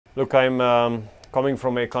Look, I'm coming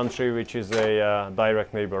from a country which is a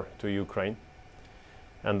direct neighbor to Ukraine,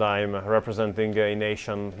 and I'm representing a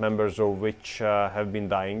nation, members of which have been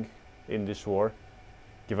dying in this war,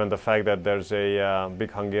 given the fact that there's a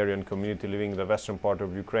big Hungarian community living in the western part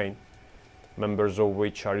of Ukraine, members of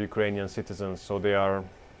which are Ukrainian citizens, so they are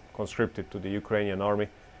conscripted to the Ukrainian army.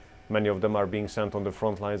 Many of them are being sent on the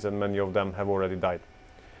front lines, and many of them have already died.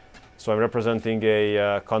 So I'm representing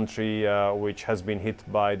a country which has been hit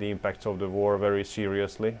by the impacts of the war very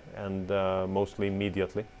seriously and mostly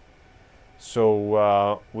immediately.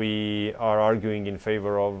 So we are arguing in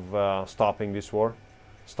favor of stopping this war,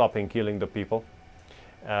 stopping killing the people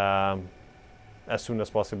as soon as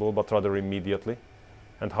possible, but rather immediately.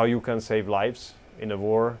 And how you can save lives in a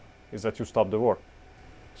war is that you stop the war.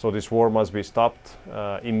 So this war must be stopped,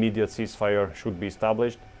 immediate ceasefire should be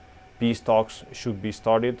established, peace talks should be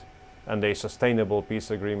started, and a sustainable peace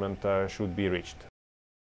agreement should be reached.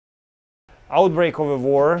 Outbreak of a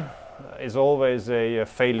war is always a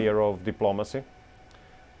failure of diplomacy,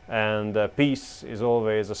 and peace is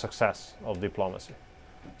always a success of diplomacy.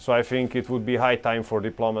 So I think it would be high time for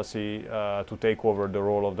diplomacy to take over the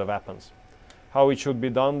role of the weapons. How it should be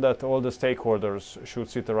done, that all the stakeholders should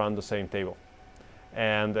sit around the same table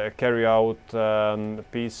and carry out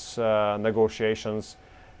peace negotiations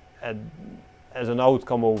as an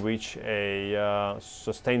outcome of which a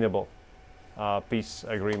sustainable peace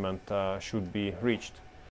agreement should be reached.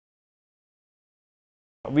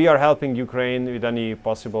 We are helping Ukraine with any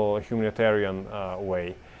possible humanitarian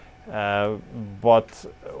way, but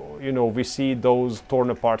you know, we see those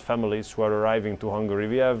torn apart families who are arriving to Hungary.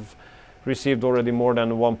 We have received already more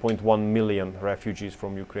than 1.1 million refugees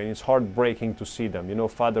from Ukraine. It's heartbreaking to see them. You know,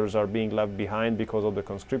 fathers are being left behind because of the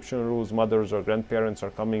conscription rules, mothers or grandparents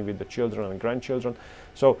are coming with the children and grandchildren.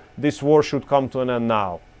 So this war should come to an end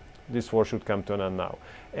now. This war should come to an end now.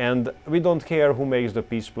 And we don't care who makes the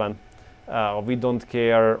peace plan. We don't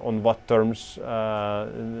care on what terms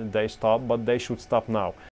they stop, but they should stop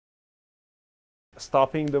now.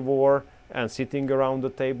 Stopping the war and sitting around the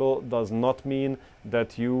table does not mean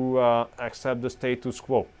that you accept the status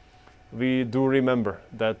quo. We do remember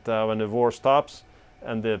that when the war stops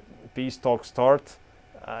and the peace talks start,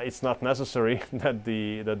 it's not necessary that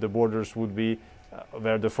the borders would be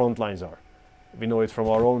where the front lines are. We know it from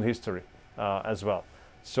our own history as well.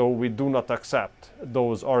 So we do not accept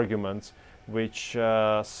those arguments which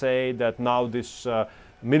say that now this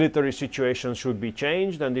military situation should be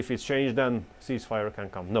changed, and if it's changed then ceasefire can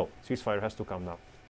come. No, ceasefire has to come now.